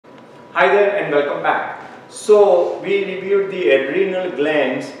Hi there and welcome back. So we reviewed the adrenal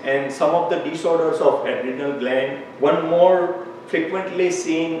glands and some of the disorders of adrenal gland. One more frequently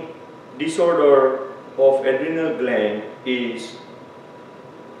seen disorder of adrenal gland is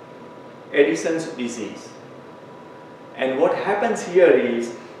Addison's disease. And what happens here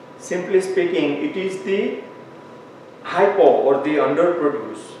is, simply speaking, it is the hypo or the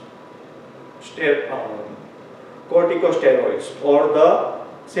underproduced corticosteroids or the,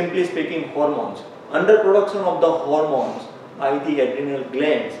 simply speaking, hormones. Underproduction of the hormones by the adrenal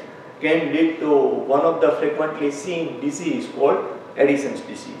glands can lead to one of the frequently seen disease called Addison's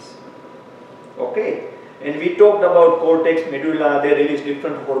disease. Okay, and we talked about cortex, medulla, they release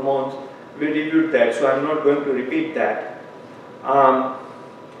different hormones. We reviewed that, so I'm not going to repeat that.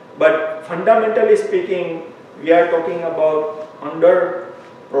 But fundamentally speaking, we are talking about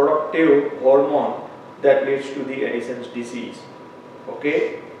underproductive hormone that leads to the Addison's disease.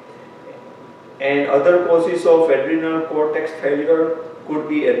 Okay, and other causes of adrenal cortex failure could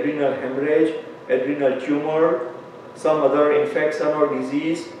be adrenal hemorrhage, adrenal tumor, some other infection or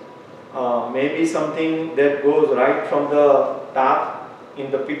disease, maybe something that goes right from the top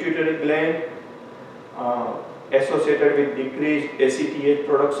in the pituitary gland, associated with decreased ACTH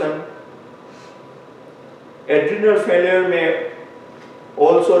production. Adrenal failure may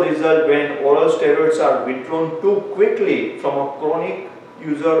also result when oral steroids are withdrawn too quickly from a chronic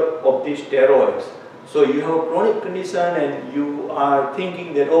user of these steroids. So you have a chronic condition and you are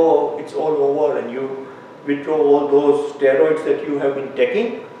thinking that, oh, it's all over, and you withdraw all those steroids that you have been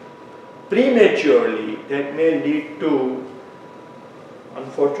taking prematurely. That may lead to,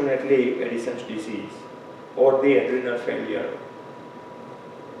 unfortunately, Addison's disease or the adrenal failure.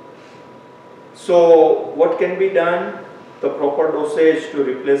 So what can be done? The proper dosage to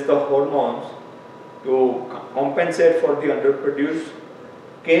replace the hormones to compensate for the underproduced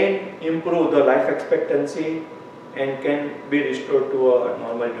can improve the life expectancy and can be restored to a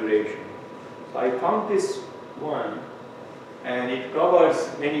normal duration. So I found this one and it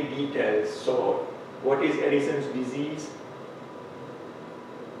covers many details. So what is Addison's disease?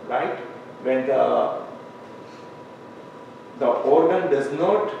 Right? When the organ does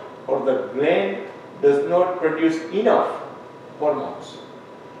not, or the gland does not produce enough hormones,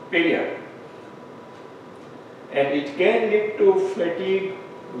 period. And it can lead to fatigue,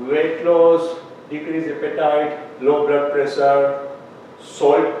 weight loss, decreased appetite, low blood pressure,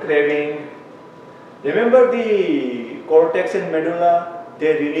 salt craving. Remember the cortex and medulla,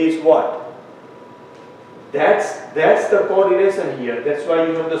 they release what? That's the correlation here. That's why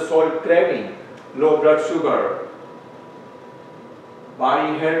you have the salt craving, low blood sugar,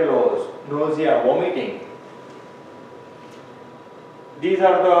 body hair loss, nausea, vomiting. These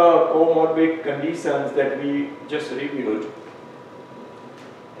are the comorbid conditions that we just reviewed.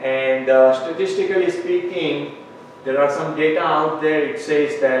 And statistically speaking, there are some data out there. It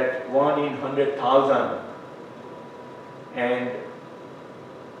says that 1 in 100,000, and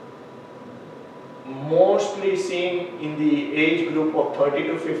mostly seen in the age group of 30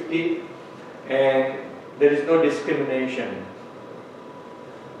 to 50, and there is no discrimination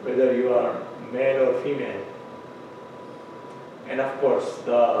whether you are male or female. And of course,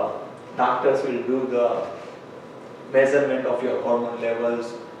 the doctors will do the measurement of your hormone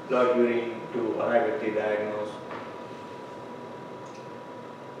levels, blood urine, to arrive at the diagnosis.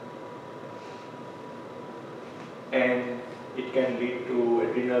 And it can lead to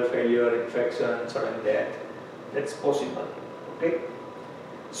adrenal failure, infection, sudden death. That's possible. Okay.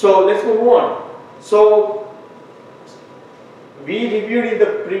 So let's move on. So we reviewed in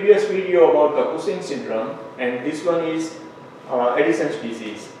the previous video about the Cushing syndrome, and this one is Addison's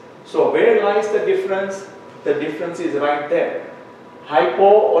disease. So where lies the difference? The difference is right there. Hypo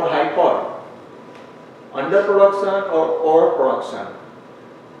or hyper, underproduction or overproduction.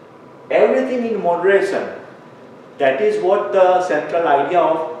 Everything in moderation. That is what the central idea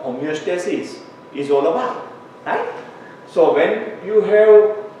of homeostasis is all about, right? So when you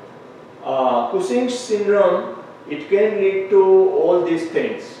have Cushing syndrome, it can lead to all these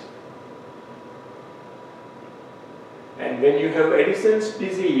things. And when you have Addison's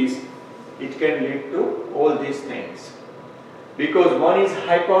disease, it can lead to all these things. Because one is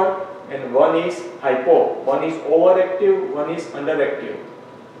hyper and one is hypo. One is overactive, one is underactive.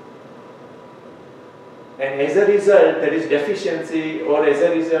 And as a result, there is deficiency, or as a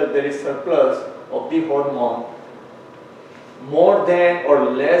result, there is surplus of the hormone more than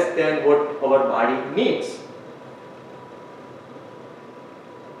or less than what our body needs.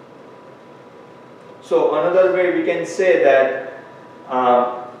 So another way we can say that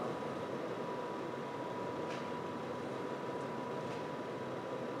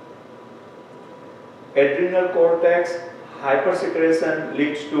Adrenal cortex hypersecretion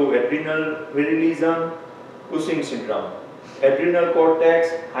leads to adrenal virilism, Cushing syndrome. Adrenal cortex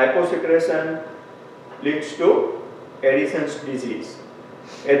hyposecretion leads to Addison's disease.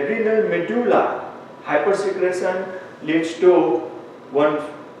 Adrenal medulla hypersecretion leads to one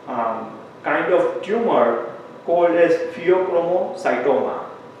kind of tumor called as pheochromocytoma.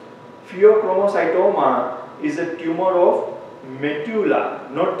 Pheochromocytoma is a tumor of medulla,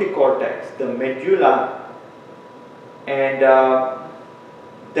 not the cortex, the medulla, and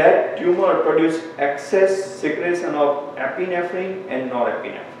that tumor produces excess secretion of epinephrine and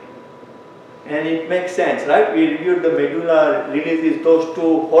norepinephrine. And it makes sense, right? We reviewed the medulla releases those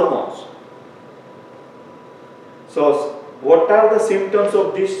two hormones. So, what are the symptoms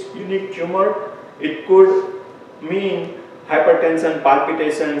of this unique tumor? It could mean hypertension,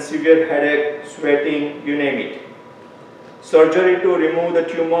 palpitation, severe headache, sweating, you name it. Surgery to remove the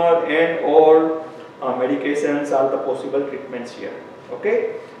tumor and or medications are the possible treatments here.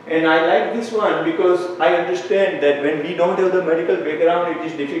 Okay? And I like this one because I understand that when we don't have the medical background, it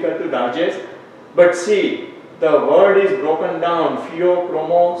is difficult to digest. But see, the word is broken down: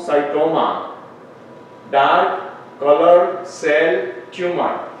 pheochromocytoma, dark color cell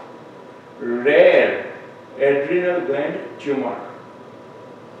tumor, rare adrenal gland tumor.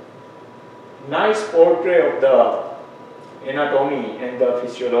 Nice portrait of the anatomy and the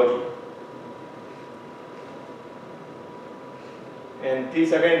physiology. And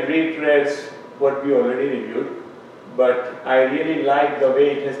this again reiterates what we already reviewed, but I really like the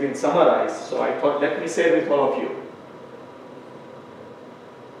way it has been summarized, so I thought let me share with all of you.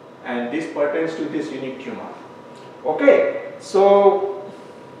 And this pertains to this unique tumor. Okay, so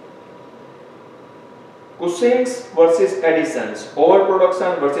Cushing's versus Addison's,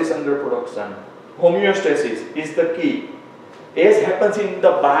 overproduction versus underproduction. Homeostasis is the key. As happens in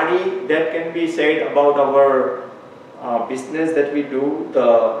the body, that can be said about our business that we do,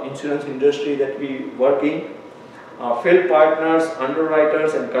 the insurance industry that we work in, field partners,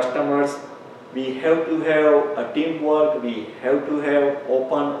 underwriters and customers. We have to have a teamwork, we have to have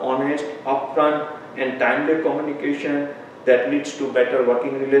open, honest, upfront and timely communication that leads to better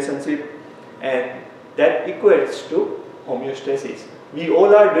working relationship, and that equates to homeostasis. We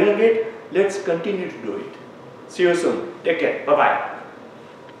all are doing it, let's continue to do it. See you soon. Take care. Bye-bye.